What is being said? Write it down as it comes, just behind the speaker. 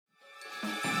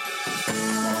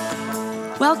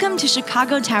Welcome to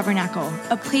Chicago Tabernacle,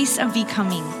 a place of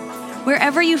becoming.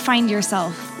 Wherever you find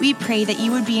yourself, we pray that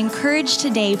you would be encouraged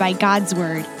today by God's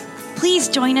word. Please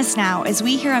join us now as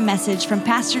we hear a message from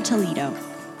Pastor Toledo.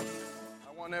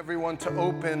 I want everyone to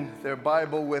open their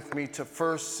Bible with me to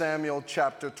 1 Samuel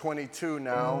chapter 22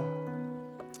 now,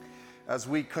 as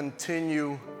we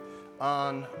continue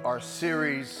on our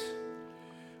series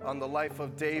on the life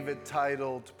of David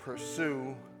titled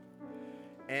Pursue.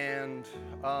 And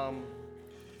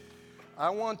I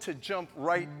want to jump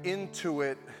right into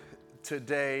it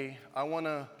today.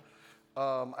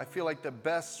 I feel like the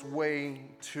best way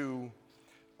to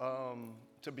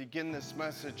begin this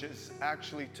message is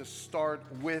actually to start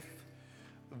with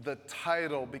the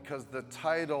title, because the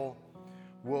title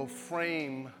will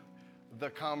frame the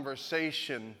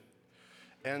conversation.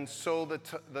 And so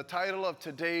the title of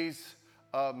today's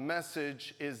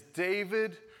message is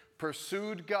David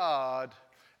Pursued God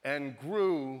and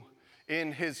Grew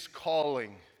in His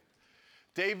Calling.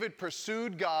 David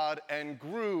pursued God and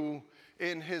grew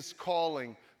in his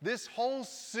calling. This whole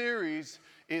series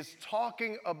is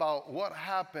talking about what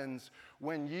happens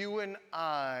when you and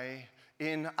I,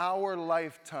 in our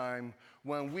lifetime,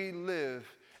 when we live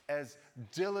as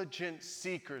diligent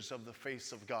seekers of the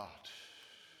face of God.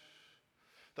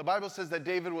 The Bible says that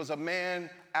David was a man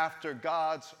after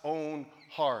God's own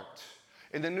heart.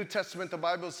 In the New Testament, the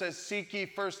Bible says, "Seek ye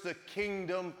first the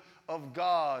kingdom of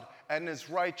God and His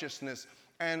righteousness,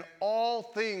 and all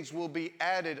things will be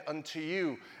added unto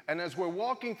you." And as we're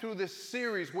walking through this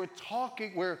series,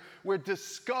 we're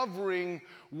discovering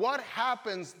what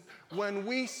happens when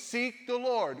we seek the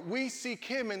Lord. We seek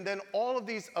Him, and then all of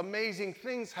these amazing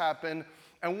things happen.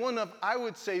 And one of, I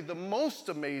would say, the most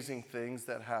amazing things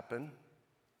that happen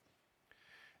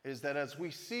is that as we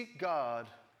seek God,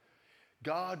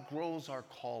 God grows our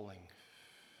calling.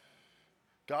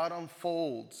 God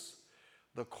unfolds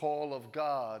the call of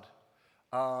God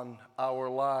on our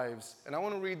lives. And I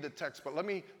want to read the text, but let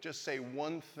me just say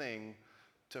one thing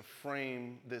to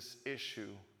frame this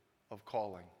issue of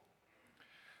calling.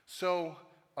 So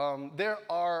there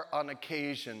are, on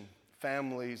occasion,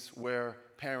 families where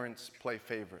parents play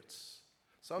favorites.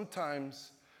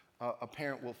 Sometimes a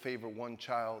parent will favor one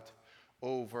child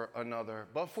over another,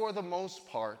 but for the most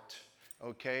part,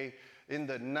 okay, in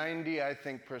the 90, I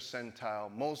think,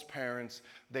 percentile, most parents,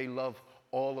 they love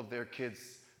all of their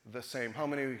kids the same. How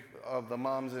many of the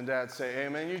moms and dads say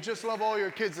amen? You just love all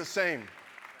your kids the same.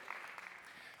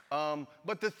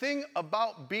 But the thing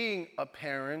about being a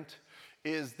parent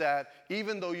is that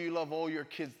even though you love all your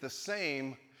kids the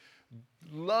same,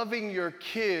 loving your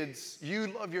kids, you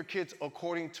love your kids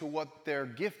according to what their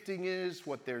gifting is,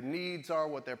 what their needs are,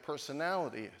 what their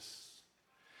personality is.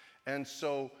 And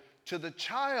so to the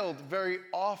child, very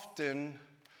often,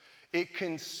 it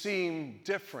can seem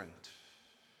different.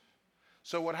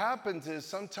 So what happens is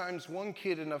sometimes one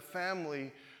kid in a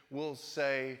family will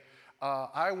say,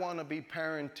 I want to be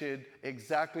parented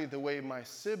exactly the way my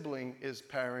sibling is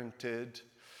parented.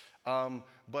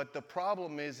 But the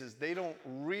problem is they don't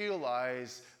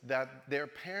realize that their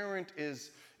parent is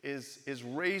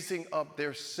raising up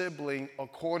their sibling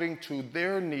according to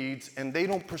their needs, and they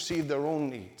don't perceive their own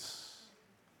needs.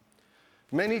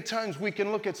 Many times we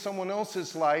can look at someone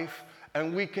else's life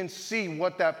and we can see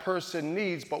what that person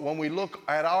needs, but when we look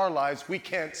at our lives, we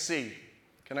can't see.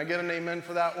 Can I get an amen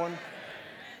for that one?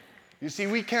 You see,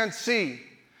 we can't see,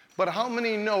 but how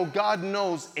many know God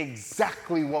knows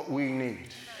exactly what we need?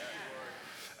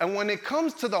 And when it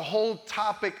comes to the whole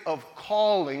topic of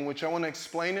calling, which I want to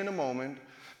explain in a moment,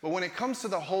 but when it comes to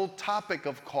the whole topic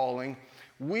of calling,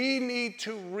 we need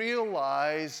to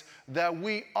realize that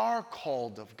we are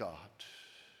called of God.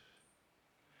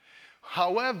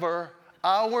 However,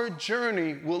 our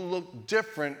journey will look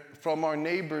different from our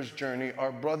neighbor's journey,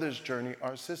 our brother's journey,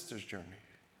 our sister's journey.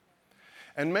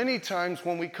 And many times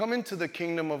when we come into the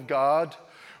kingdom of God,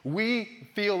 we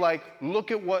feel like,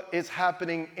 look at what is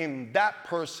happening in that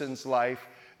person's life.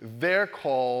 They're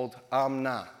called, I'm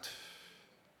not.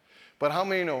 But how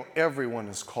many know everyone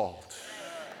is called?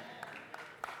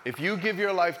 If you give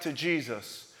your life to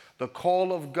Jesus, the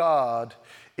call of God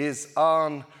is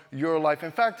on your life.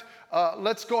 In fact,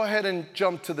 let's go ahead and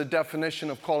jump to the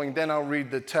definition of calling, then I'll read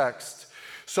the text.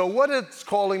 So what does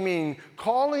calling mean?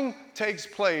 Calling takes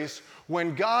place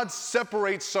when God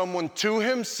separates someone to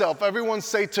Himself, everyone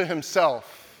say to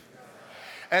Himself,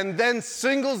 and then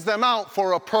singles them out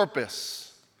for a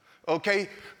purpose, okay?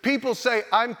 People say,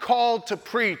 I'm called to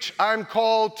preach, I'm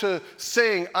called to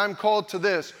sing, I'm called to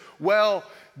this. Well,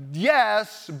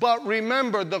 yes, but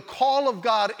remember, the call of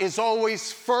God is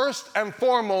always first and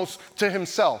foremost to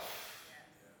Himself.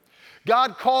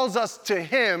 God calls us to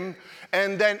him,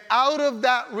 and then out of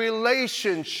that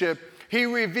relationship, he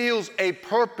reveals a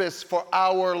purpose for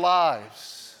our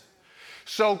lives.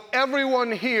 So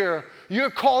everyone here, you're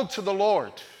called to the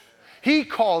Lord. He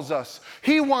calls us.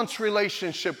 He wants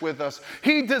relationship with us.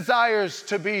 He desires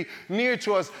to be near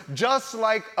to us, just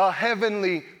like a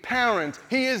heavenly parent.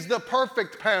 He is the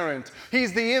perfect parent.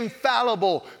 He's the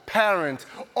infallible parent.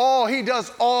 He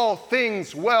does all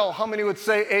things well. How many would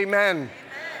say amen? Amen.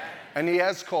 And he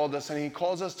has called us, and he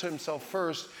calls us to himself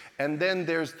first. And then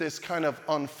there's this kind of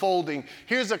unfolding.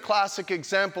 Here's a classic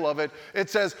example of it.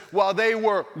 It says, while they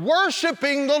were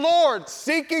worshiping the Lord,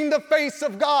 seeking the face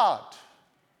of God.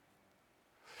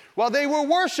 While they were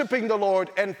worshiping the Lord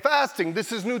and fasting,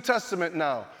 this is New Testament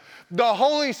now, the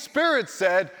Holy Spirit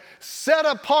said, set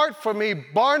apart for me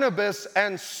Barnabas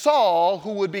and Saul,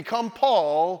 who would become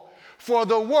Paul, for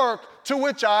the work to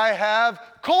which I have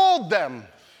called them.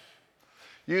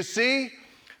 You see,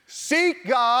 seek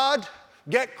God,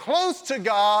 get close to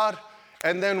God,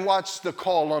 and then watch the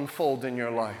call unfold in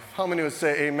your life. How many would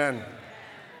say amen?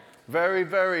 Very,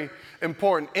 very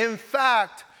important. In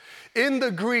fact, in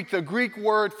the Greek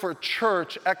word for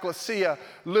church, ekklesia,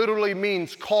 literally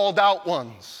means called out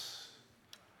ones.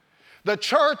 The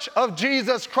church of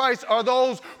Jesus Christ are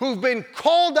those who've been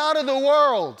called out of the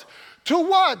world. To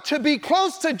what? To be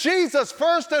close to Jesus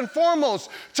first and foremost.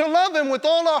 To love him with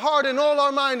all our heart and all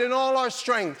our mind and all our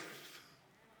strength.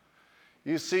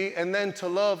 You see, and then to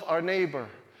love our neighbor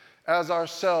as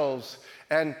ourselves.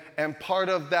 And part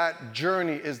of that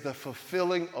journey is the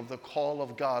fulfilling of the call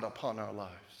of God upon our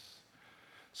lives.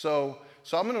 So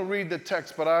I'm going to read the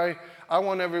text, but I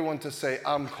want everyone to say,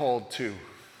 I'm called to.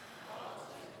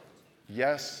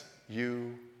 Yes,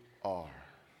 you are.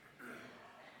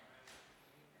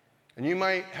 And you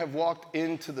might have walked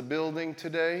into the building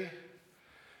today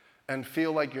and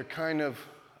feel like you're kind of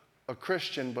a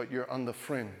Christian, but you're on the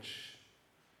fringe.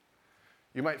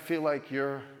 You might feel like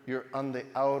you're on the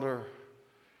outer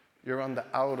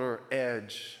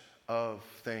edge of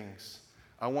things.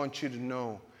 I want you to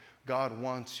know God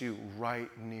wants you right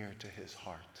near to his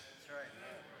heart. That's right.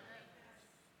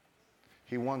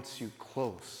 He wants you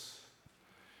close.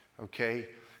 Okay?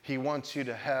 He wants you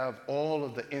to have all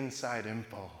of the inside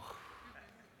info.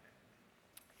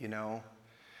 You know?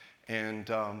 And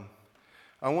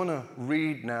I want to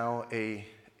read now a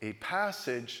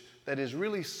passage that is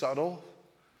really subtle,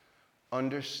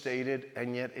 understated,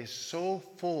 and yet is so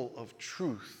full of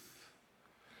truth.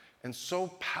 And so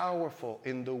powerful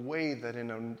in the way that in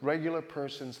a regular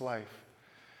person's life,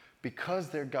 because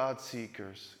they're God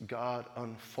seekers, God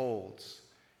unfolds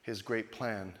his great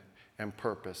plan and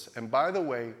purpose. And by the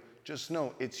way, just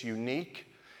know it's unique,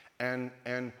 and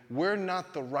we're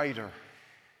not the writer.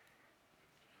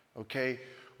 Okay?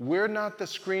 We're not the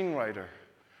screenwriter.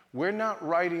 We're not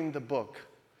writing the book.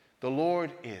 The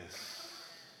Lord is.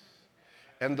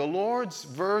 And the Lord's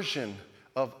version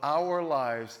of our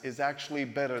lives is actually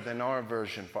better than our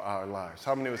version for our lives.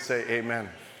 How many would say amen?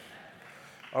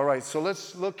 All right, so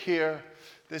let's look here.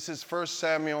 This is 1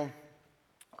 Samuel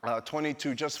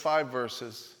 22, just 5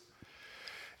 verses.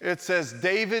 It says,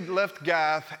 David left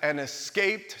Gath and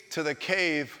escaped to the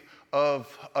cave of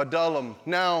Adullam.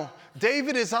 Now,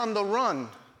 David is on the run.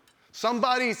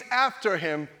 Somebody's after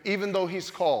him, even though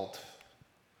he's called.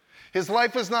 His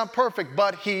life is not perfect,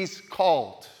 but he's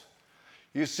called.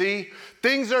 You see,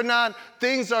 things are not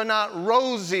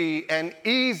rosy and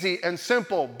easy and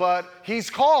simple, but he's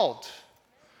called.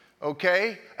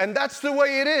 Okay? And that's the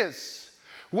way it is.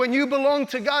 When you belong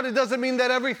to God, it doesn't mean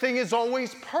that everything is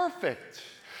always perfect.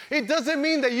 It doesn't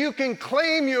mean that you can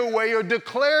claim your way or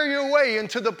declare your way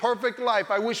into the perfect life.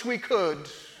 I wish we could,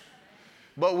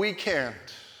 but we can't.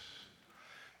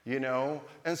 You know,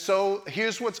 and so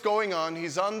here's what's going on.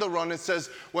 He's on the run. It says,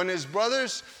 when his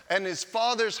brothers and his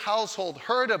father's household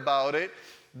heard about it,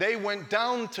 they went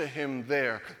down to him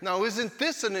there. Now, isn't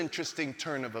this an interesting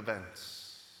turn of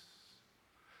events?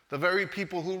 The very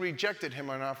people who rejected him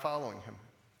are not following him.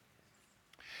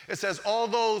 It says, all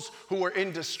those who were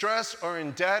in distress or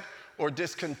in debt or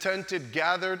discontented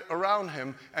gathered around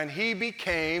him, and he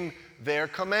became their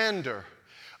commander.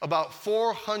 About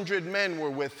 400 men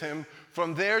were with him.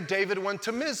 From there, David went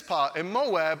to Mizpah in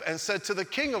Moab and said to the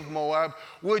king of Moab,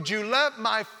 would you let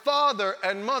my father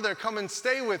and mother come and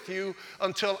stay with you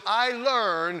until I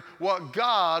learn what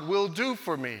God will do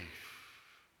for me?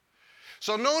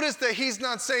 So notice that he's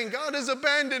not saying, God has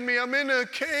abandoned me, I'm in a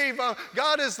cave.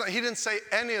 He didn't say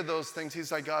any of those things.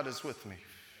 He's like, God is with me.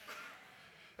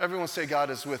 Everyone say,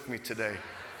 God is with me today.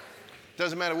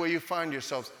 Doesn't matter where you find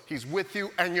yourselves. He's with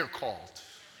you and you're called.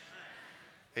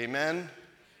 Amen.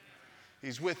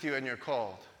 He's with you and you're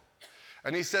called.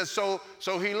 And he says, so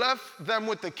he left them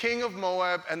with the king of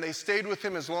Moab, and they stayed with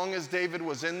him as long as David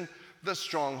was in the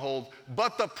stronghold.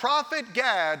 But the prophet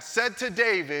Gad said to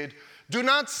David, do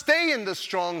not stay in the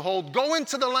stronghold. Go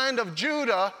into the land of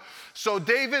Judah. So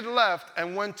David left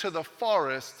and went to the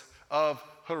forest of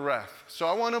Hereth. So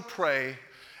I want to pray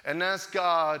and ask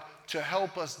God to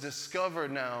help us discover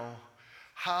now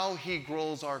how he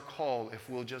grows our call if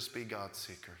we'll just be God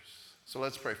seekers. So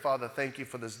let's pray. Father, thank you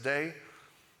for this day.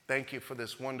 Thank you for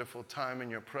this wonderful time in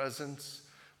your presence.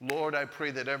 Lord, I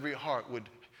pray that every heart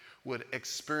would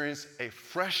experience a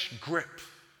fresh grip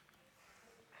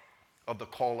of the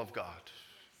call of God.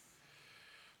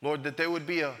 Lord, that there would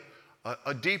be a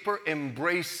deeper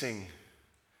embracing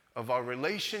of our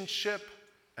relationship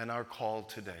and our call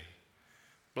today.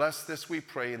 Bless this, we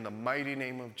pray, in the mighty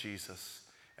name of Jesus.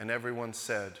 And everyone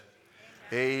said,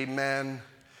 amen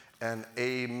and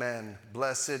amen.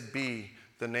 Blessed be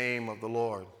the name of the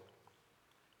Lord.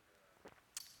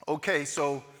 Okay,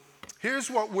 so here's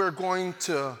what we're going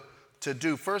to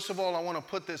do. First of all, I want to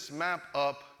put this map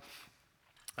up.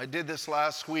 I did this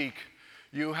last week.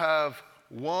 You have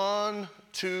 1,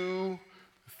 2,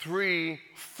 3,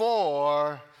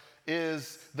 4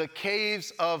 is the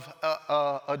caves of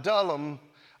Adullam.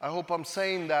 I hope I'm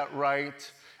saying that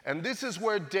right. And this is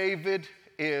where David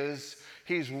is.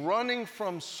 He's running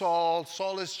from Saul.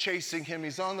 Saul is chasing him.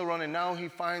 He's on the run, and now he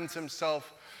finds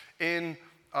himself in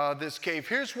this cave.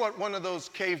 Here's what one of those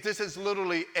caves, this is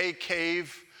literally a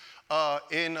cave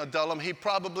in Adullam. He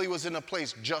probably was in a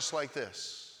place just like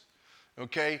this.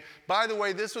 Okay? By the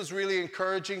way, this was really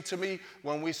encouraging to me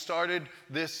when we started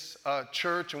this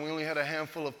church, and we only had a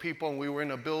handful of people, and we were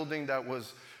in a building that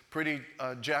was pretty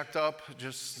jacked up,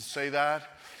 just to say that.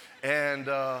 And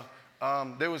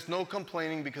there was no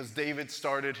complaining because David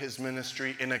started his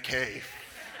ministry in a cave.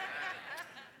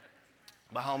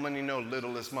 But how many know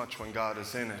little is much when God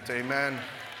is in it? Amen.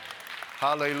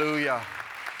 Hallelujah.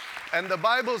 And the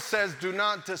Bible says, do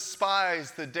not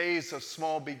despise the days of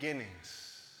small beginnings.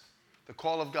 The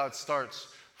call of God starts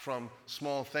from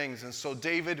small things. And so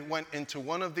David went into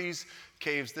one of these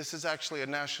caves. This is actually a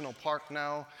national park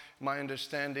now, my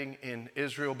understanding, in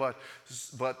Israel. But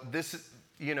this is,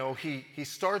 you know, he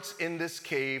starts in this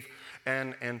cave,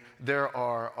 and there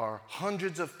are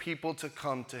hundreds of people to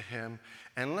come to him.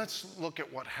 And let's look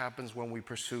at what happens when we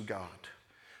pursue God.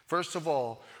 First of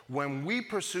all, when we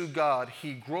pursue God,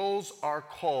 he grows our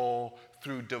call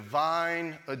through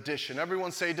divine addition.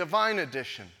 Everyone say divine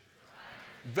addition.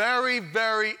 Very,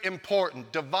 very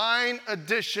important. Divine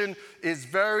addition is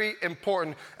very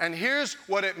important. And here's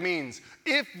what it means.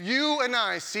 If you and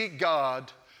I seek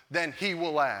God, then he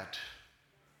will add.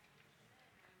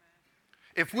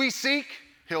 If we seek,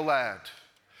 he'll add.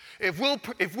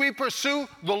 If we pursue,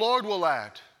 the Lord will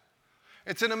add.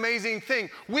 It's an amazing thing.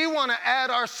 We want to add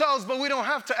ourselves, but we don't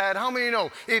have to add. How many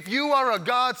know? If you are a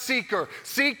God seeker,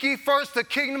 seek ye first the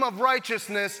kingdom of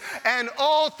righteousness, and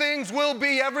all things will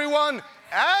be, everyone,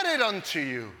 added unto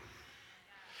you.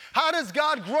 How does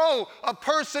God grow a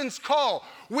person's call?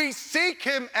 We seek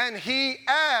him and he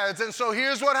adds. And so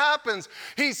here's what happens.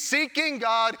 He's seeking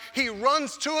God. He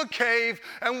runs to a cave.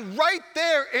 And right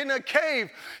there in a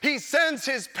cave, he sends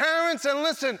his parents. And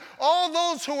listen, all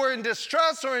those who were in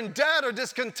distress or in debt or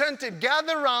discontented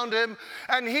gathered around him.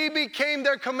 And he became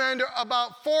their commander.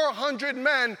 About 400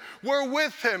 men were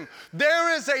with him.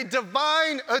 There is a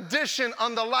divine addition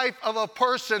on the life of a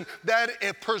person that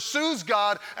it pursues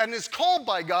God and is called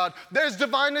by God. There's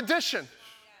divine addition.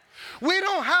 We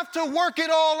don't have to work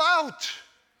it all out.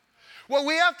 What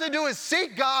we have to do is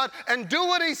seek God and do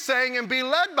what he's saying and be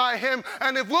led by him.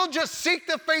 And if we'll just seek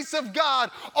the face of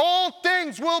God, all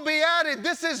things will be added.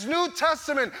 This is New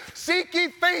Testament. Seek ye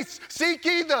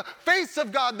the face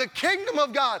of God, the kingdom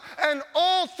of God, and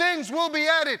all things will be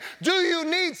added. Do you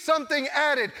need something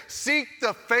added? Seek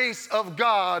the face of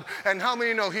God. And how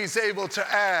many know he's able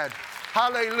to add?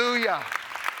 Hallelujah.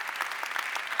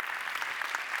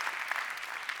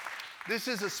 This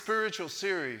is a spiritual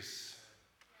series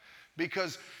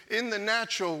because in the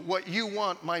natural, what you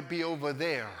want might be over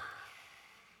there.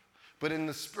 But in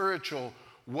the spiritual,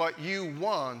 what you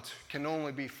want can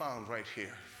only be found right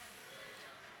here.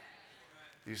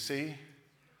 You see?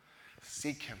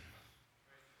 Seek him.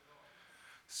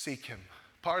 Seek him.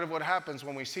 Part of what happens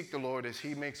when we seek the Lord is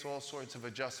he makes all sorts of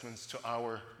adjustments to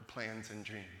our plans and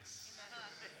dreams.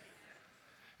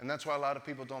 And that's why a lot of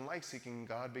people don't like seeking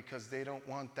God, because they don't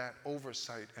want that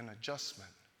oversight and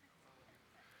adjustment.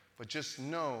 But just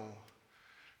know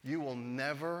you will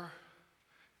never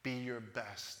be your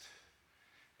best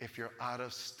if you're out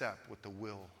of step with the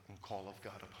will and call of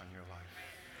God upon your life.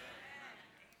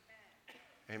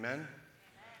 Amen?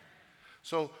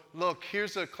 So look,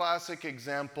 here's a classic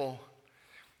example.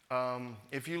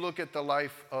 If you look at the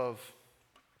life of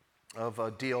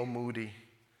D.L. Moody.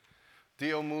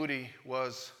 D.L. Moody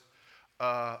was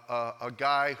a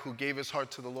guy who gave his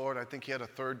heart to the Lord. I think he had a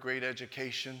third-grade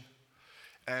education.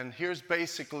 And here's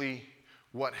basically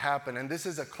what happened. And this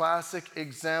is a classic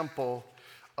example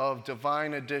of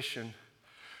divine addition.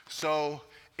 So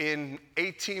in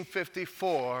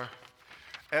 1854,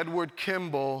 Edward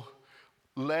Kimball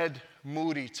led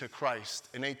Moody to Christ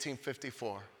in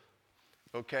 1854.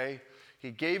 Okay?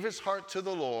 He gave his heart to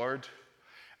the Lord,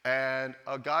 and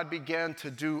God began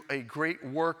to do a great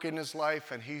work in his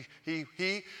life. And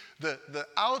the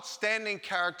outstanding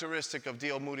characteristic of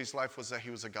D.L. Moody's life was that he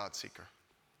was a God seeker.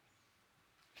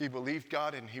 He believed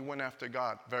God and he went after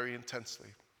God very intensely.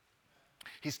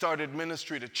 He started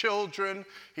ministry to children.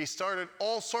 He started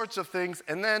all sorts of things.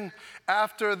 And then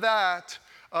after that,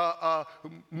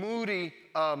 Moody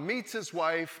meets his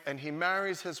wife and he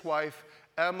marries his wife,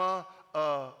 Emma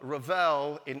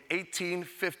Revell, in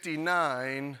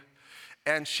 1859.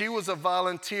 And she was a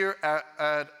volunteer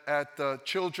at the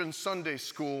Children's Sunday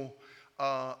School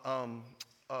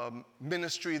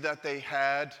ministry that they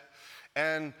had.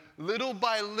 And little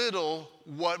by little,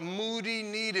 what Moody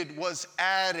needed was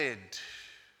added.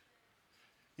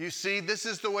 You see, this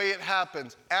is the way it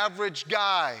happens. Average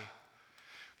guy.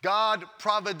 God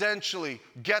providentially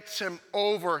gets him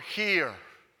over here.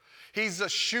 He's a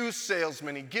shoe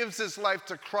salesman. He gives his life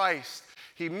to Christ.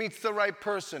 He meets the right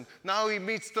person. Now he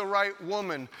meets the right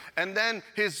woman. And then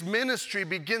his ministry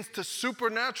begins to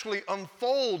supernaturally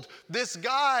unfold. This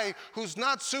guy who's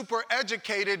not super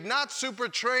educated, not super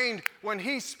trained, when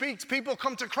he speaks, people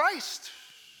come to Christ.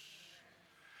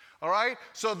 All right?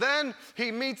 So then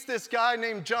he meets this guy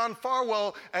named John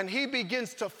Farwell, and he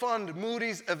begins to fund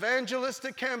Moody's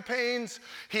evangelistic campaigns.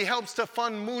 He helps to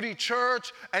fund Moody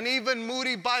Church and even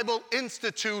Moody Bible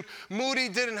Institute. Moody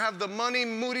didn't have the money.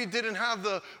 Moody didn't have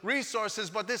the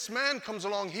resources, but this man comes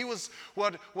along. He was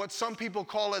what some people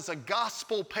call as a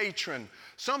gospel patron.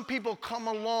 Some people come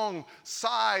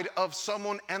alongside of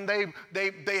someone and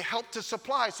they help to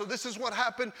supply. So this is what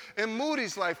happened in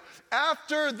Moody's life.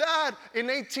 After that, in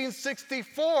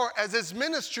 1864, as his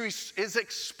ministry is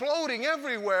exploding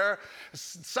everywhere,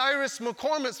 Cyrus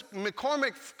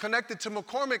McCormick, connected to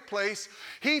McCormick Place,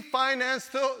 he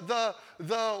financed the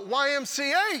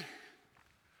YMCA.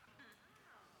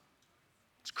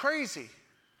 It's crazy.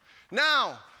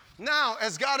 Now,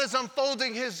 as God is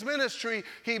unfolding his ministry,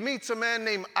 he meets a man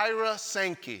named Ira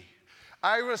Sankey.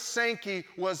 Ira Sankey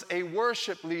was a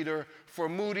worship leader for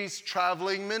Moody's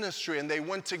traveling ministry. And they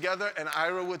went together, and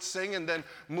Ira would sing, and then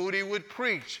Moody would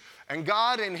preach. And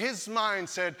God, in his mind,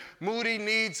 said, Moody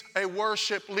needs a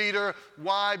worship leader.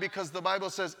 Why? Because the Bible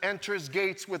says, enter his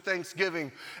gates with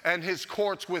thanksgiving and his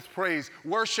courts with praise.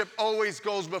 Worship always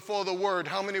goes before the word.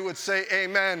 How many would say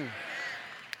amen?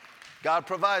 God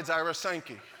provides Ira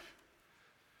Sankey.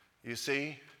 You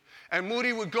see? And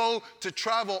Moody would go to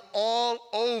travel all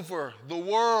over the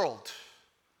world.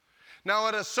 Now,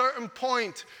 at a certain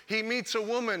point, he meets a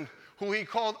woman who he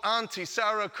called Auntie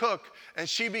Sarah Cook, and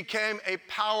she became a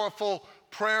powerful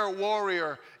prayer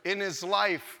warrior in his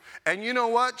life. And you know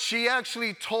what? She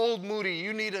actually told Moody,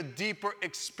 you need a deeper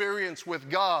experience with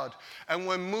God. And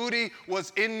when Moody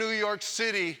was in New York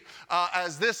City,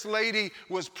 as this lady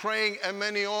was praying and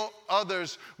many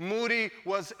others, Moody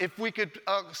was, if we could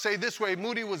say this way,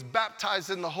 Moody was baptized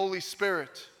in the Holy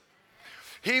Spirit.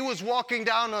 He was walking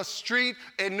down a street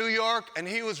in New York, and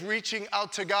he was reaching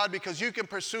out to God, because you can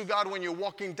pursue God when you're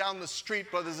walking down the street,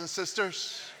 brothers and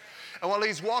sisters. And while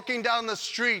he's walking down the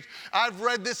street, I've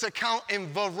read this account in a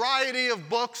variety of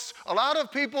books. A lot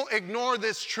of people ignore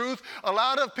this truth. A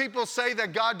lot of people say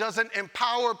that God doesn't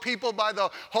empower people by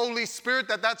the Holy Spirit,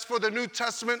 that that's for the New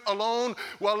Testament alone.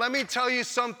 Well, let me tell you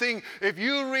something. If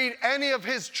you read any of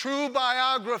his true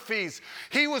biographies,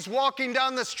 he was walking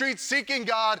down the street seeking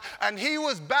God, and he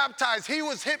was baptized. He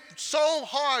was hit so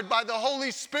hard by the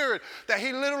Holy Spirit that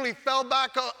he literally fell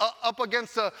back up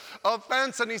against a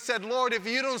fence, and he said, Lord, if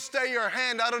you don't stay your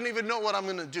hand, I don't even know what I'm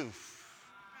going to do.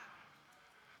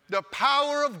 The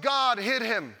power of God hit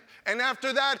him. And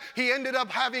after that, he ended up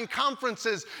having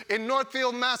conferences in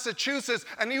Northfield, Massachusetts,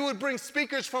 and he would bring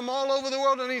speakers from all over the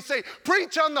world, and he'd say,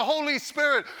 preach on the Holy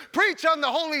Spirit, preach on the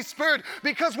Holy Spirit,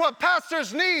 because what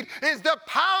pastors need is the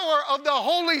power of the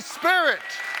Holy Spirit.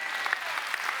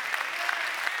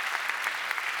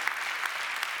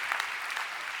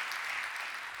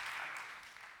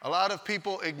 A lot of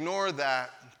people ignore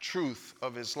that truth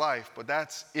of his life, but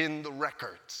that's in the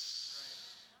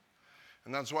records.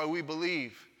 And that's why we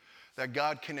believe that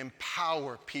God can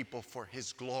empower people for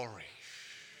his glory.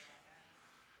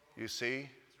 You see?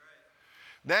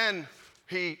 Then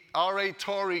R.A.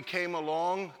 Torrey came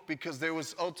along because there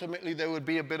would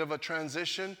be a bit of a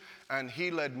transition, and he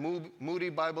led Moody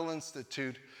Bible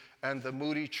Institute and the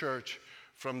Moody Church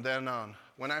from then on.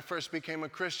 When I first became a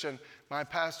Christian, my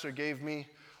pastor gave me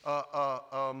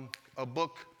a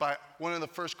book by, one of the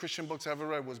first Christian books I ever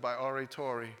read was by R.A.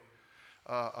 Torrey,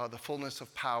 The Fullness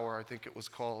of Power, I think it was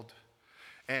called.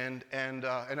 And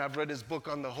I've read his book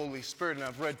on the Holy Spirit, and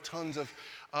I've read tons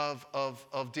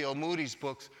of D.L. Moody's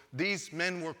books. These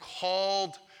men were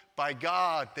called by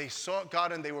God. They sought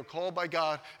God and they were called by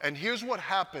God. And here's what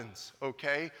happens,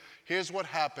 okay? Here's what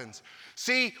happens.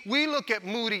 See, we look at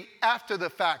Moody after the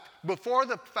fact. Before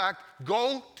the fact,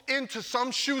 go into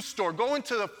some shoe store. Go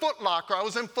into the Foot Locker. I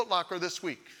was in Foot Locker this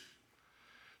week.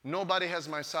 Nobody has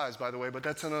my size, by the way, but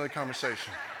that's another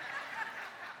conversation.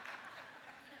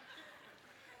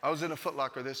 I was in a Foot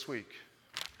Locker this week.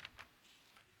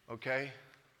 Okay?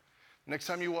 Next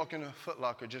time you walk in a Foot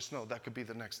Locker, just know that could be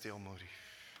the next D.L. Moody.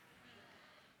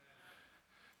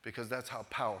 Because that's how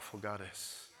powerful God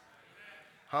is.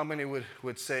 How many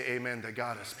would say amen that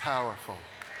God is powerful?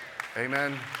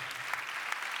 Amen.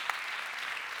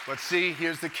 But see,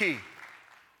 here's the key.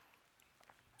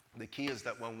 The key is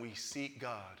that when we seek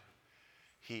God,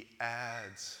 He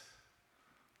adds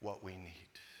what we need.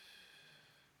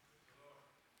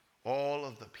 All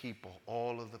of the people,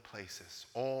 all of the places,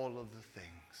 all of the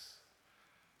things,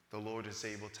 the Lord is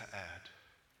able to add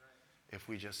if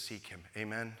we just seek Him.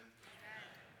 Amen?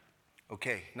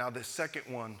 Okay, now the second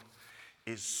one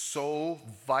is so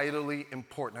vitally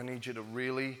important. I need you to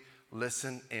really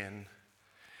listen in.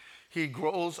 He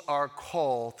grows our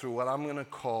call through what I'm going to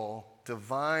call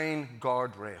divine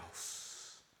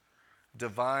guardrails.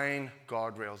 Divine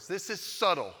guardrails. This is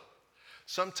subtle.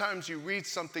 Sometimes you read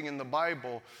something in the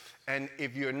Bible, and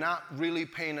if you're not really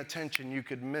paying attention, you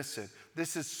could miss it.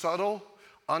 This is subtle,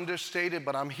 understated,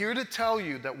 but I'm here to tell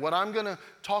you that what I'm going to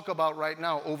talk about right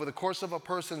now over the course of a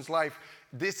person's life,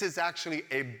 this is actually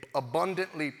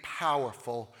abundantly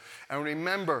powerful. And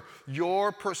remember,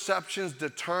 your perceptions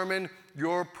determine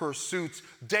your pursuits.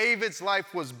 David's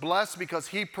life was blessed because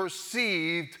he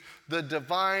perceived the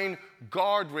divine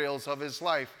guardrails of his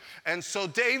life. And so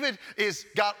David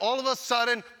got all of a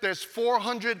sudden, there's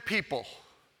 400 people.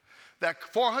 That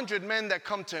 400 men that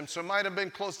come to him, so it might have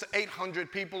been close to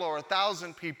 800 people or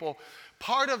 1,000 people.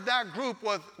 Part of that group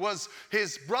was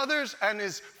his brothers and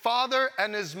his father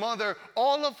and his mother,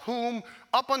 all of whom,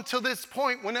 up until this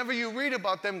point, whenever you read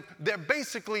about them, they're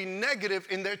basically negative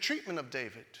in their treatment of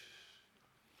David.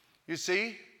 You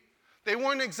see? They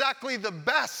weren't exactly the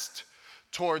best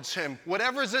towards him.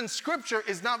 Whatever's in Scripture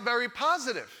is not very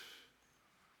positive.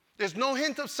 There's no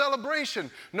hint of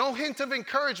celebration, no hint of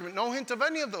encouragement, no hint of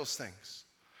any of those things.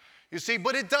 You see,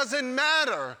 but it doesn't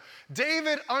matter.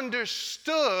 David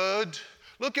understood.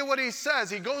 Look at what he says.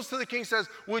 He goes to the king and says,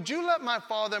 would you let my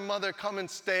father and mother come and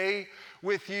stay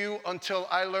with you until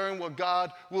I learn what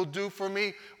God will do for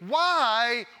me?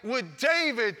 Why would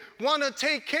David want to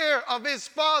take care of his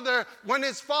father when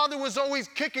his father was always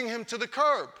kicking him to the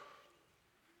curb?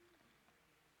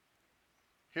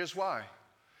 Here's why.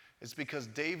 It's because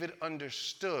David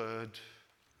understood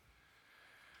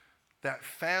that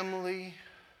family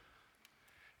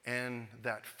and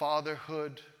that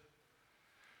fatherhood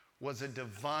was a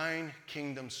divine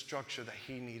kingdom structure that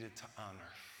he needed to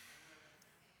honor.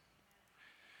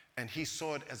 And he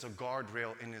saw it as a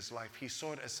guardrail in his life. He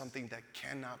saw it as something that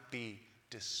cannot be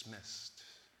dismissed.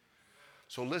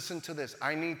 So listen to this.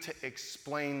 I need to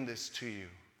explain this to you.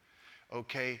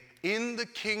 Okay? In the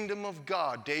kingdom of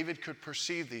God, David could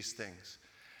perceive these things.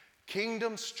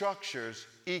 Kingdom structures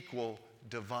equal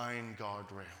divine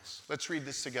guardrails. Let's read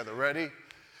this together. Ready?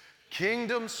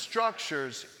 Kingdom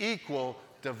structures equal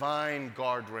divine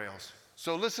guardrails.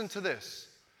 So listen to this.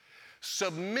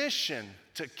 Submission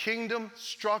to kingdom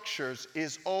structures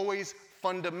is always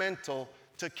fundamental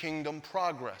to kingdom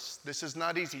progress. This is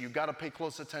not easy. You've got to pay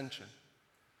close attention.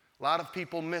 A lot of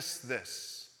people miss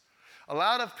this. A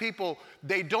lot of people,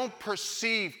 they don't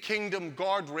perceive kingdom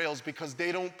guardrails because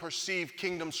they don't perceive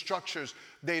kingdom structures.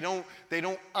 They don't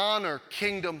honor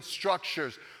kingdom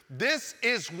structures. This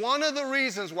is one of the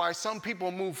reasons why some people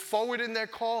move forward in their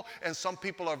call and some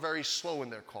people are very slow in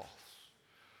their calls.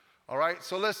 All right,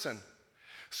 so listen.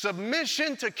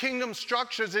 Submission to kingdom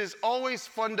structures is always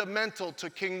fundamental to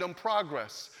kingdom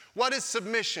progress. What is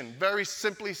submission? Very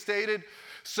simply stated,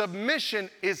 submission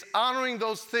is honoring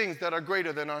those things that are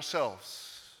greater than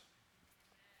ourselves.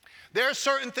 There are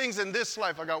certain things in this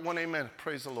life. I got one amen.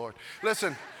 Praise the Lord.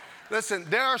 Listen,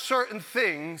 there are certain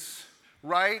things,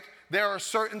 right? There are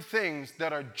certain things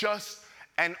that are just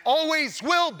and always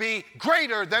will be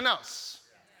greater than us.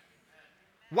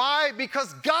 Why?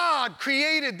 Because God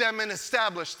created them and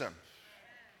established them.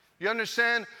 You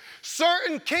understand?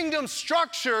 Certain kingdom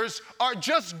structures are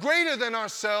just greater than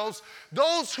ourselves.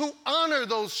 Those who honor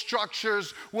those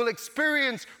structures will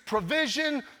experience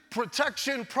provision,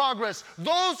 protection, progress.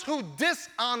 Those who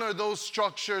dishonor those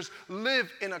structures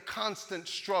live in a constant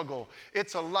struggle.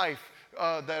 It's a life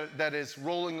that is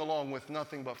rolling along with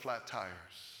nothing but flat tires.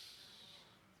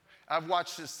 I've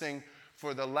watched this thing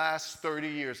for the last 30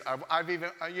 years.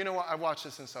 I've watched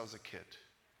this since I was a kid.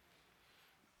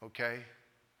 Okay?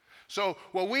 So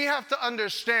what we have to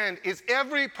understand is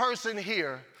every person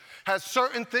here has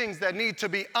certain things that need to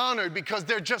be honored because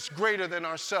they're just greater than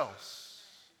ourselves.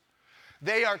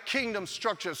 They are kingdom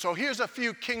structures. So here's a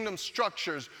few kingdom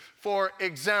structures. For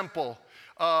example,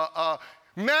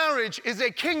 marriage is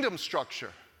a kingdom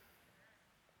structure.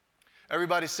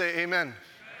 Everybody say amen.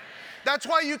 That's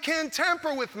why you can't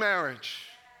tamper with marriage.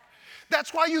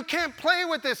 That's why you can't play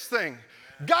with this thing.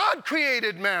 God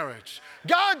created marriage.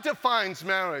 God defines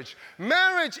marriage.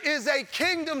 Marriage is a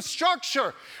kingdom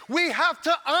structure. We have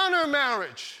to honor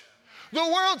marriage. The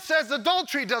world says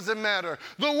adultery doesn't matter.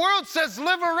 The world says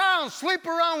live around, sleep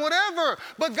around, whatever.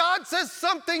 But God says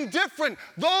something different.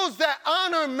 Those that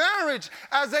honor marriage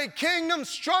as a kingdom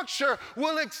structure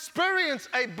will experience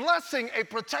a blessing, a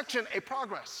protection, a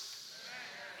progress.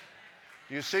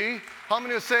 You see? How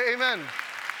many will say amen?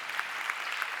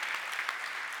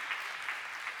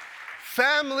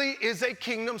 Family is a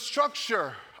kingdom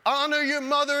structure. Honor your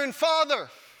mother and father.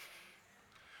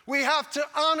 We have to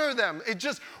honor them. It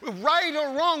just, right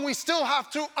or wrong, we still have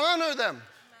to honor them.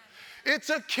 It's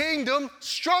a kingdom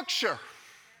structure.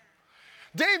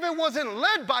 David wasn't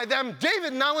led by them.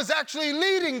 David now is actually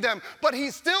leading them, but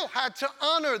he still had to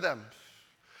honor them.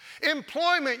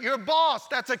 Employment, your boss,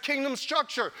 that's a kingdom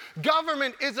structure.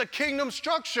 Government is a kingdom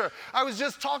structure. I was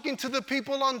just talking to the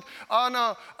people on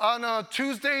a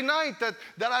Tuesday night that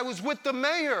I was with the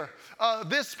mayor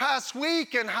this past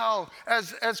week, and how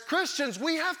as Christians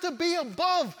we have to be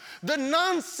above the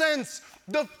nonsense,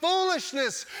 the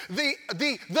foolishness,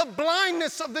 the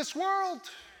blindness of this world.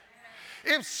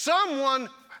 If someone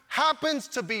happens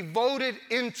to be voted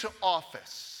into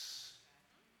office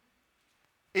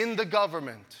in the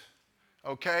government,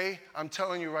 okay, I'm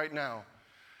telling you right now,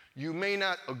 you may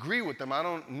not agree with them. I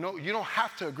don't know. You don't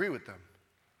have to agree with them,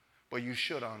 but you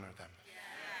should honor them.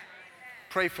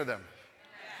 Pray for them.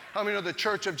 How many know the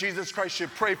Church of Jesus Christ should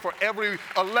pray for every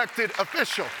elected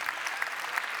official?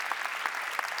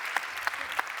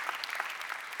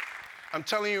 I'm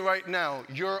telling you right now,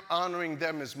 your honoring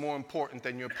them is more important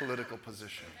than your political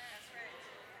position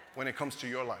when it comes to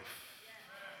your life.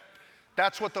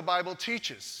 That's what the Bible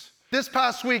teaches. This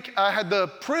past week, I had the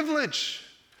privilege,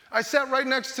 I sat right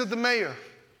next to the mayor,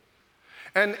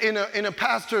 and in a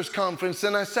pastor's conference,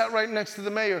 and I sat right next to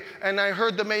the mayor, and I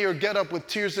heard the mayor get up with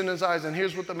tears in his eyes, and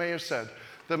here's what the mayor said.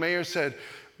 The mayor said,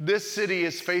 this city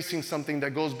is facing something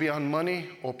that goes beyond money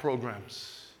or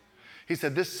programs. He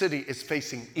said, this city is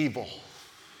facing evil.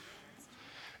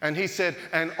 And he said,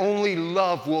 and only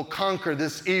love will conquer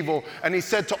this evil. And he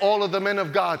said to all of the men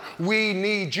of God, we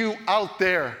need you out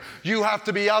there. You have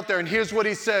to be out there. And here's what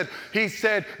he said. He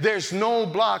said, there's no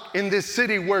block in this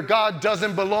city where God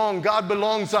doesn't belong. God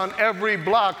belongs on every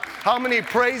block. How many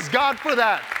praise God for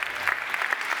that?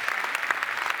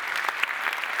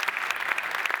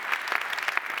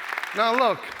 Now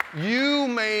look, you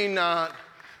may not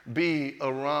be a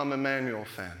Rahm Emanuel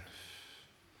fan,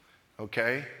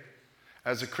 okay?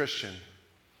 As a Christian,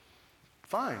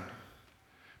 fine,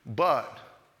 but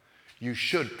you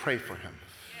should pray for him.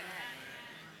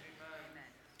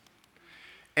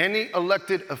 Any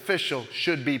elected official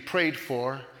should be prayed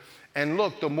for, and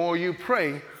look, the more you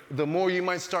pray, the more you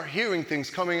might start hearing things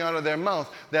coming out of their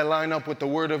mouth that line up with the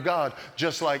Word of God,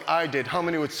 just like I did. How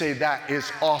many would say that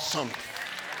is awesome?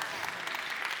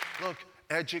 Look,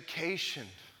 education.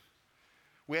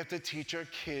 We have to teach our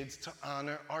kids to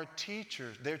honor our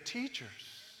teachers, their teachers.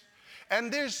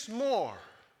 And there's more.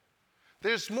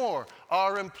 There's more.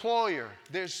 Our employer,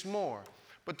 there's more.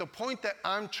 But the point that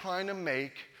I'm trying to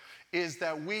make is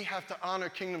that we have to honor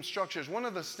kingdom structures. One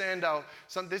of the standout,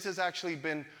 this has actually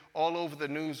been all over the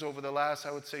news over the last,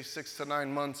 I would say, 6 to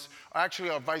 9 months. Actually,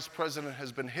 our vice president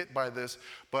has been hit by this,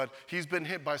 but he's been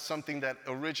hit by something that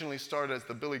originally started as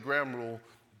the Billy Graham rule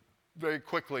very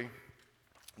quickly.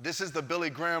 This is the Billy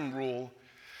Graham rule.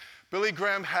 Billy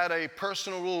Graham had a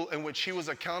personal rule in which he was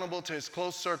accountable to his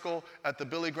close circle at the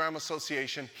Billy Graham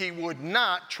Association. He would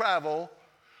not travel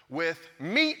with,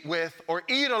 meet with, or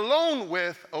eat alone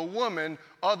with a woman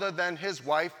other than his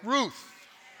wife, Ruth.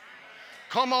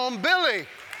 Come on, Billy.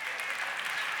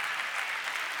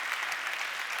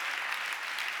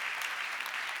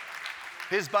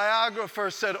 His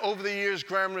biographer said, over the years,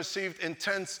 Graham received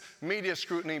intense media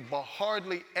scrutiny, but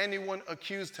hardly anyone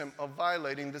accused him of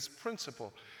violating this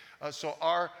principle. So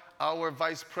our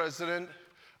vice president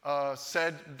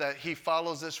said that he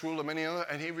follows this rule and many other,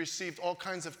 and he received all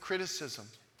kinds of criticism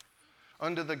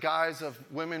under the guise of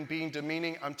women being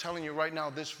demeaning. I'm telling you right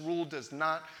now, this rule does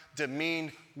not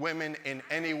demean women in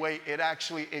any way. It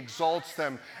actually exalts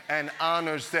them and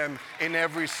honors them in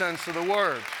every sense of the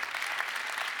word.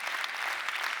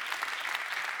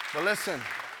 But listen,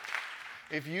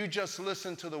 if you just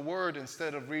listen to the word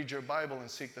instead of read your Bible and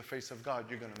seek the face of God,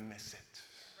 you're going to miss it.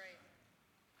 Right.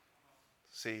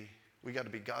 See, we got to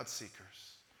be God seekers.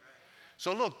 Right.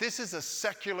 So look, this is a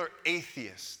secular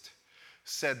atheist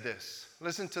said this.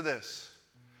 Listen to this.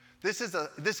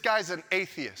 This guy's an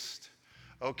atheist,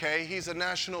 okay? He's a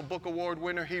National Book Award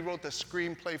winner. He wrote the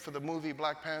screenplay for the movie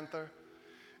Black Panther.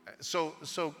 So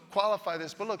qualify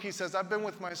this. But look, he says, I've been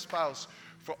with my spouse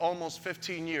for almost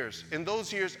 15 years. In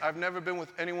those years, I've never been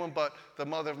with anyone but the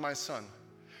mother of my son.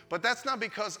 But that's not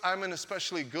because I'm an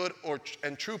especially good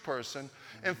and true person.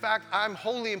 In fact, I'm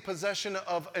wholly in possession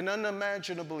of an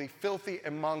unimaginably filthy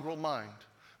and mongrel mind.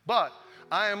 But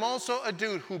I am also a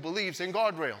dude who believes in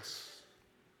guardrails.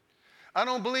 I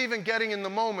don't believe in getting in the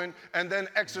moment and then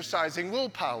exercising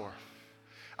willpower.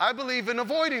 I believe in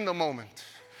avoiding the moment.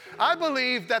 I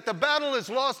believe that the battle is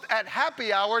lost at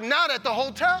happy hour, not at the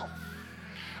hotel.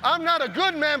 I'm not a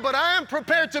good man, but I am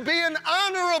prepared to be an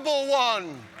honorable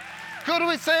one. Could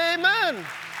we say amen?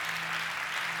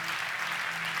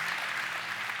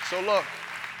 So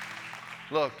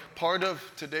look, part of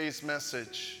today's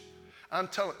message,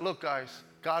 look guys,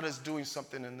 God is doing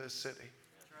something in this city.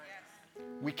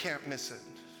 We can't miss it.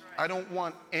 I don't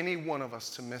want any one of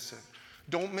us to miss it.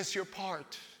 Don't miss your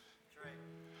part.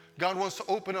 God wants to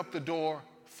open up the door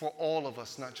for all of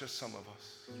us, not just some of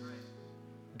us.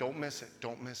 Don't miss it.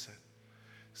 Don't miss it.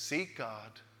 Seek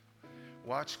God.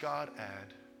 Watch God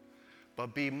add.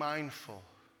 But be mindful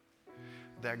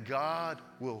that God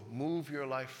will move your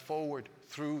life forward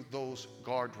through those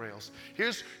guardrails.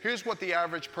 Here's what the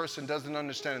average person doesn't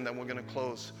understand, and then we're going to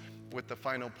close with the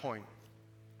final point.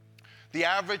 The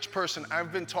average person,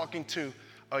 I've been talking to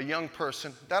a young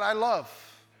person that I love,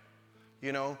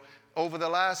 you know. Over the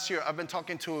last year, I've been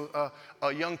talking to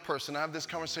a young person. I have this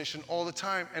conversation all the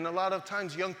time. And a lot of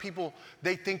times, young people,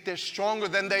 they think they're stronger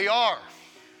than they are.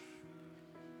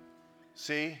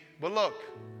 See? But look,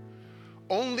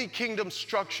 only kingdom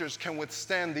structures can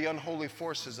withstand the unholy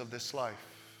forces of this life.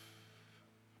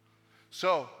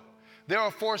 So, there are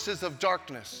forces of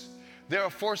darkness. There are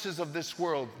forces of this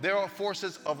world. There are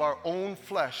forces of our own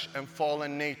flesh and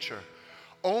fallen nature.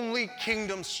 Only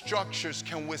kingdom structures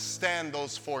can withstand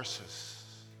those forces.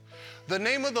 The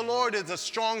name of the Lord is a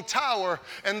strong tower,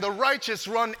 and the righteous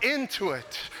run into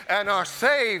it and are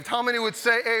saved. How many would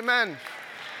say amen?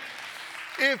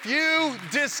 If you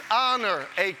dishonor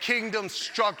a kingdom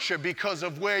structure because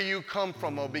of where you come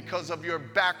from, or because of your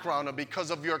background, or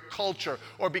because of your culture,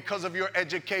 or because of your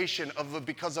education, or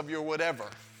because of your whatever,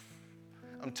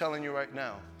 I'm telling you right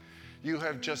now, you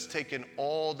have just taken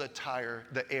all the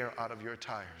air out of your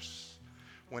tires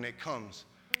when it comes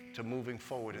to moving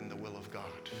forward in the will of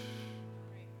God.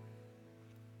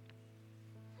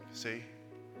 See?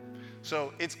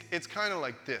 So it's kind of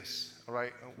like this, all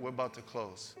right? We're about to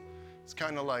close. It's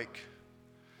kind of like,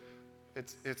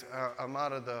 I'm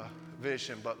out of the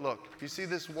vision, but look, you see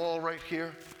this wall right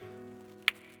here?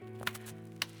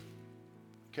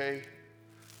 Okay?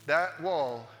 That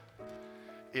wall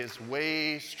is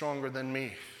way stronger than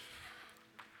me.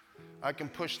 I can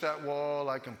push that wall,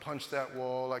 I can punch that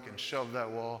wall, I can shove that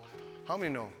wall. How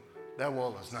many know that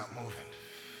wall is not moving?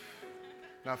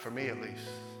 Not for me at least.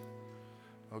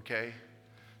 Okay?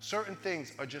 Certain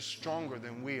things are just stronger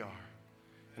than we are.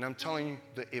 And I'm telling you,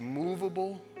 the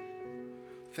immovable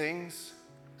things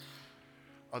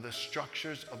are the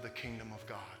structures of the kingdom of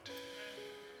God.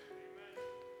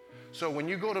 So when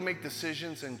you go to make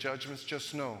decisions and judgments,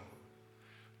 just know,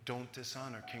 don't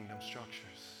dishonor kingdom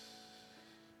structures.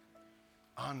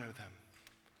 Honor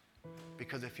them.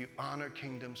 Because if you honor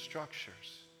kingdom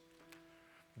structures,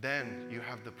 then you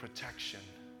have the protection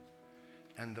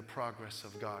and the progress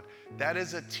of God. That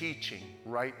is a teaching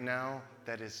right now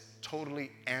that is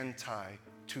totally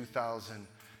anti-2018.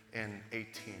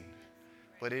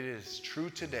 But it is true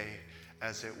today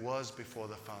as it was before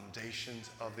the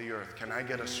foundations of the earth. Can I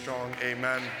get a strong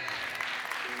amen?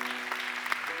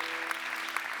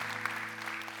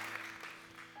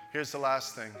 Here's the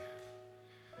last thing.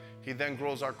 He then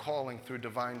grows our calling through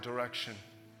divine direction.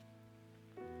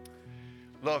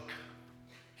 Look,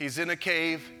 he's in a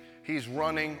cave. He's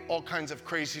running. All kinds of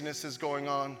craziness is going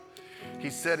on.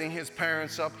 He's setting his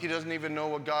parents up. He doesn't even know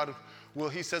what God will.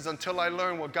 He says, until I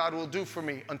learn what God will do for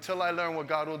me. Until I learn what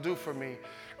God will do for me.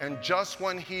 And just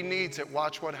when he needs it,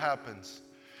 watch what happens.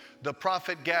 The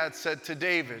prophet Gad said to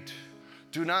David,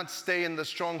 do not stay in the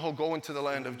stronghold. Go into the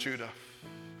land of Judah.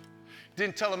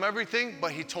 Didn't tell him everything,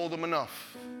 but he told him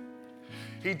enough.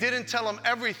 He didn't tell him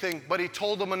everything, but he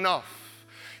told him enough.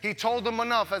 He told him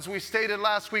enough, as we stated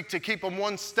last week, to keep him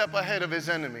one step ahead of his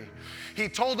enemy. He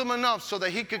told him enough so that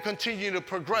he could continue to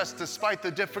progress despite the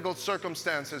difficult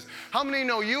circumstances. How many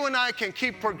know you and I can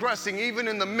keep progressing even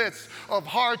in the midst of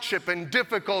hardship and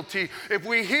difficulty? If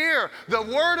we hear the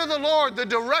word of the Lord, the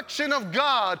direction of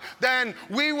God, then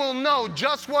we will know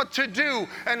just what to do.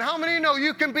 And how many know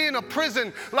you can be in a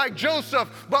prison like Joseph,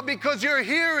 but because you're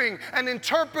hearing and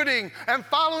interpreting and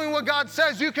following what God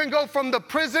says, you can go from the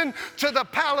prison to the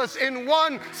palace in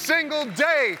one single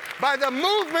day by the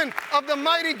movement of the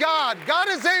mighty God. God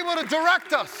is able to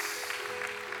direct us.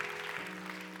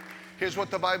 Here's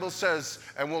what the Bible says,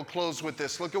 and we'll close with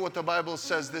this. Look at what the Bible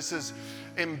says. This is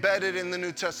embedded in the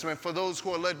New Testament. For those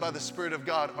who are led by the Spirit of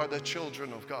God are the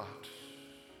children of God.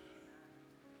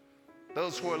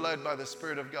 Those who are led by the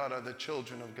Spirit of God are the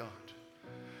children of God.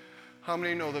 How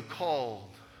many know the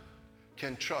called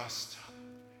can trust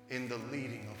in the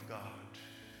leading of God?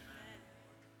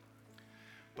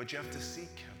 But you have to seek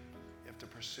him. You have to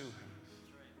pursue him.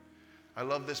 I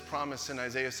love this promise in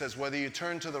Isaiah. It says, whether you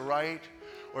turn to the right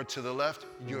or to the left,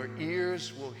 your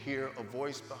ears will hear a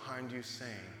voice behind you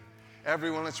saying,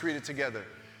 everyone, let's read it together.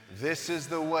 This is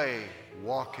the way,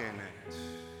 walk in it.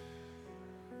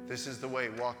 This is the way,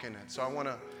 walk in it. So I want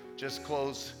to just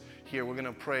close here. We're going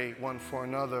to pray one for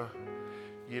another,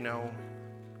 you know.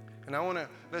 And I want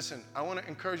to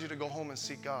encourage you to go home and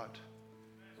seek God.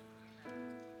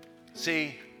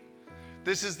 See,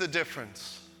 this is the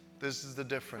difference. This is the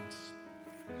difference.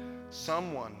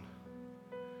 Someone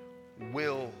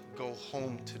will go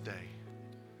home today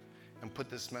and put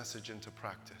this message into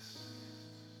practice.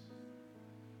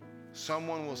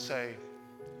 Someone will say,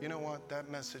 you know what, that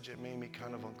message, it made me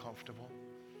kind of uncomfortable.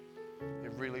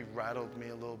 It really rattled me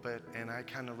a little bit, and I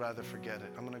kind of rather forget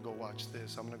it. I'm going to go watch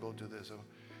this. I'm going to go do this.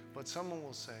 But someone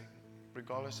will say,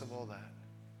 regardless of all that,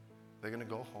 they're going to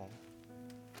go home.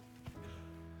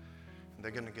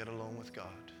 They're going to get alone with God.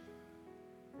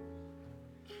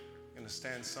 Going to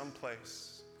stand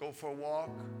someplace, go for a walk.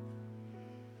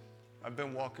 I've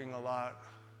been walking a lot,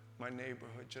 my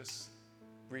neighborhood, just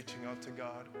reaching out to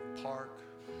God. Park,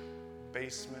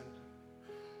 basement.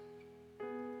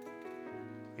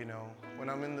 You know, when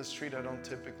I'm in the street, I don't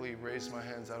typically raise my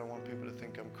hands. I don't want people to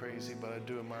think I'm crazy, but I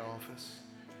do in my office.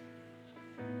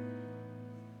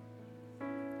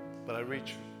 But I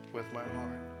reach with my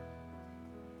heart.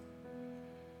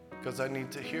 Because I need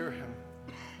to hear him.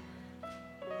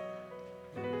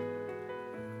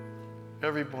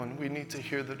 Everyone, we need to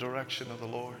hear the direction of the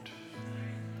Lord.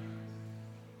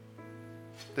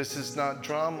 This is not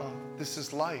drama. This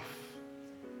is life.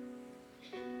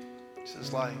 This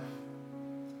is life.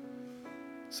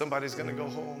 Somebody's going to go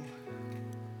home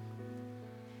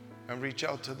and reach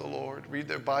out to the Lord. Read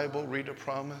their Bible, read a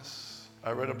promise.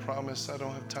 I read a promise. I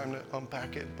don't have time to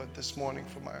unpack it, but this morning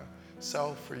for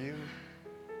myself, for you.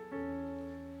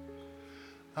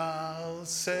 I'll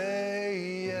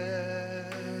say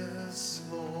yes,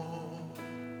 Lord.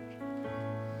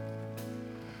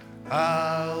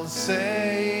 I'll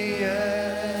say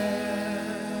yes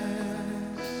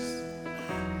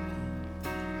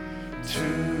to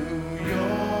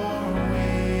your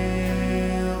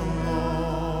will,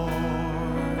 Lord.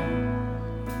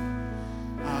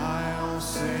 I'll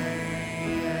say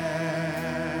yes.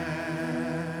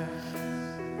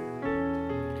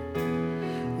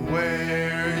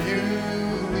 Where you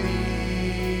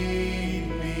lead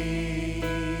me,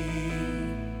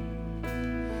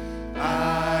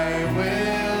 I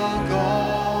will go.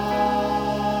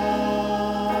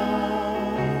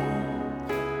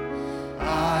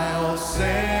 I'll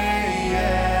say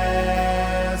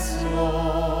yes,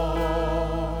 Lord.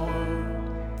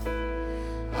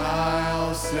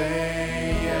 I'll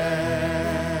say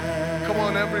yes. Come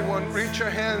on, everyone, reach your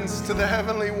hands to the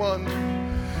Heavenly One.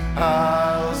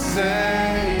 I'll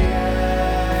say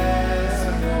yes.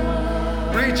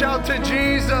 Reach out to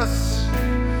Jesus.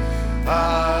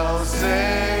 I'll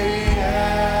say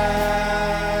yes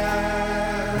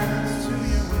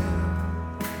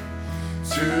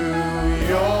to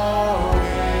your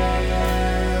will,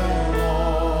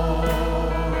 Lord.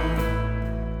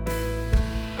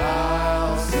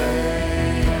 I'll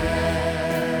say yes.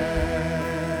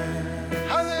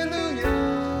 Hallelujah.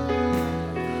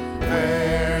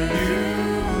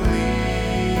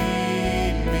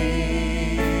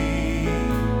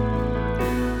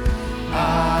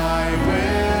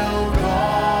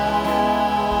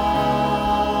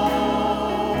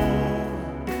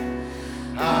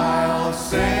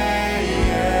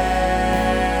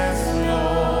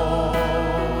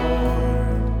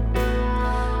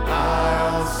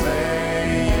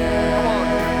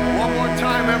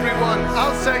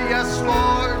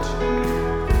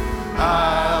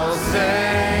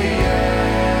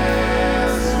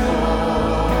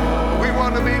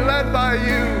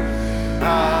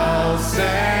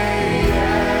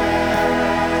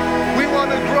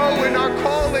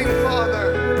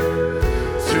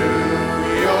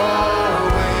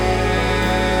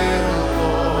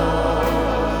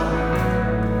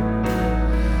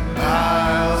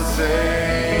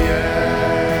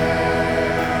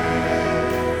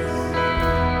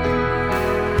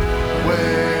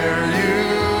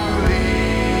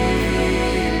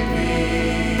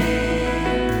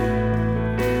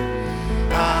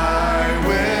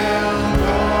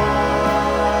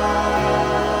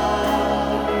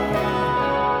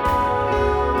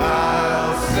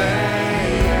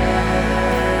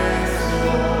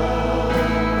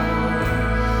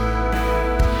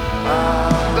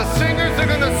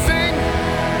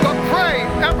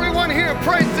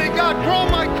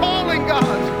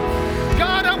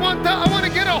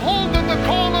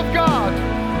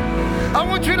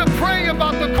 pray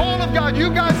about the call of God.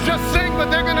 You guys just sing, but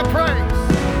they're going to pray.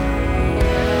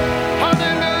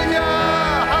 Hallelujah,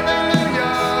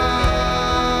 hallelujah.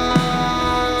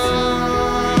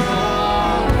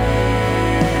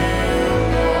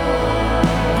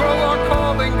 Grow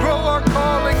our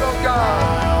calling, oh God.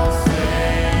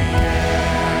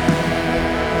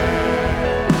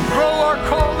 Grow our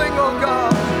calling, oh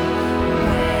God.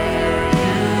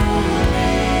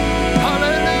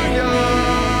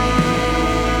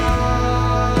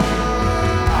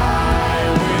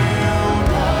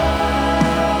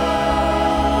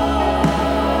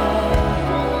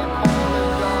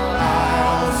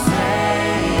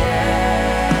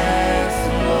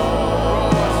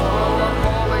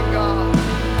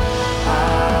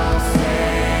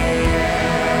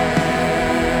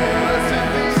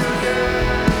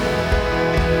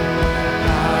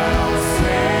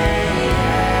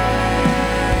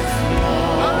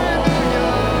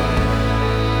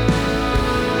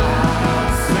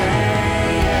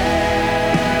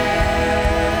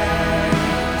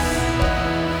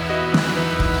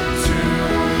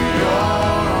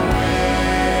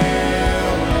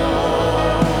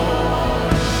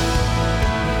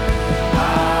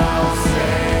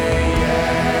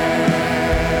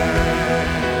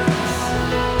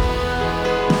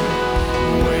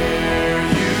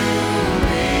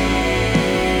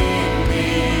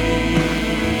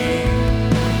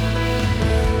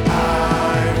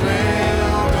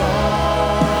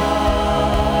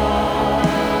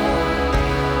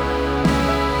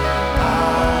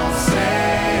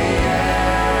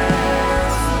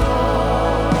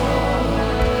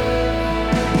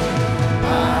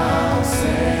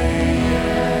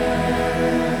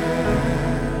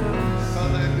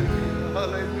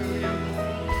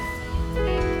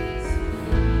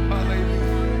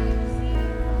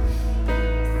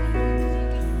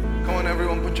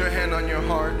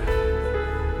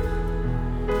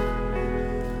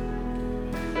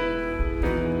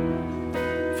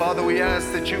 Father, we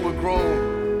ask that you would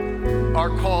grow our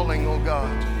calling, oh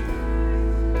God.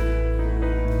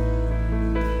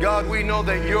 God, we know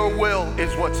that your will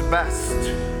is what's best,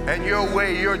 and your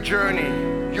way, your journey,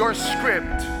 your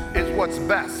script is what's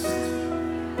best.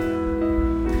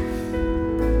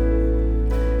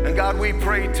 And God, we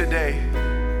pray today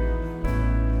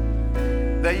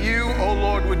that you, oh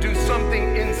Lord, would do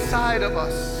something inside of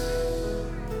us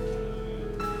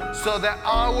so that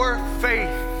our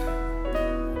faith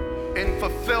in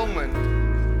fulfillment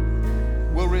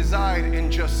will reside in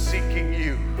just seeking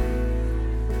you.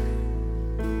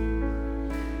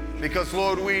 Because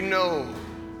Lord, we know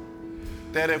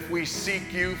that if we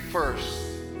seek you first,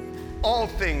 all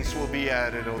things will be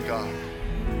added, oh God.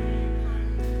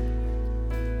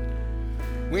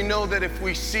 We know that if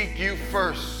we seek you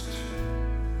first,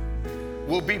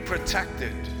 we'll be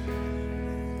protected.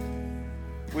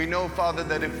 We know, Father,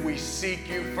 that if we seek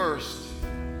you first,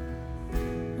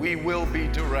 we will be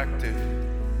directed.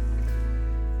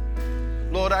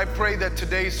 Lord, I pray that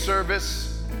today's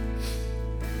service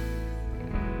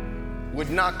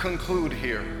would not conclude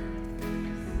here.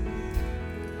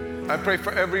 I pray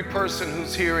for every person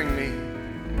who's hearing me.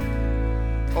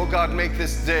 Oh God, make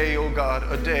this day, oh God,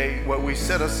 a day where we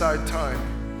set aside time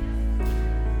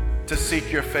to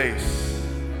seek your face.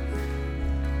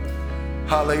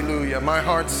 Hallelujah. My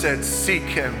heart said, seek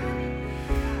him.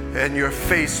 And your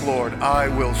face, Lord, I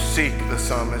will seek, the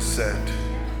psalmist said.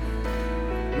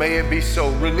 May it be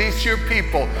so. Release your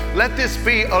people. Let this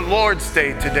be a Lord's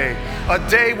Day today, a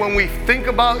day when we think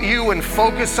about you and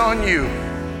focus on you.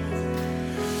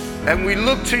 And we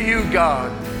look to you,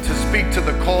 God, to speak to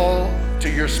the call, to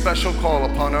your special call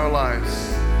upon our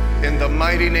lives. In the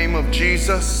mighty name of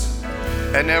Jesus.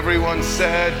 And everyone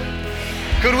said,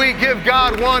 could we give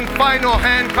God one final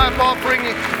hand clap offering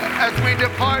as we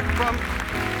depart from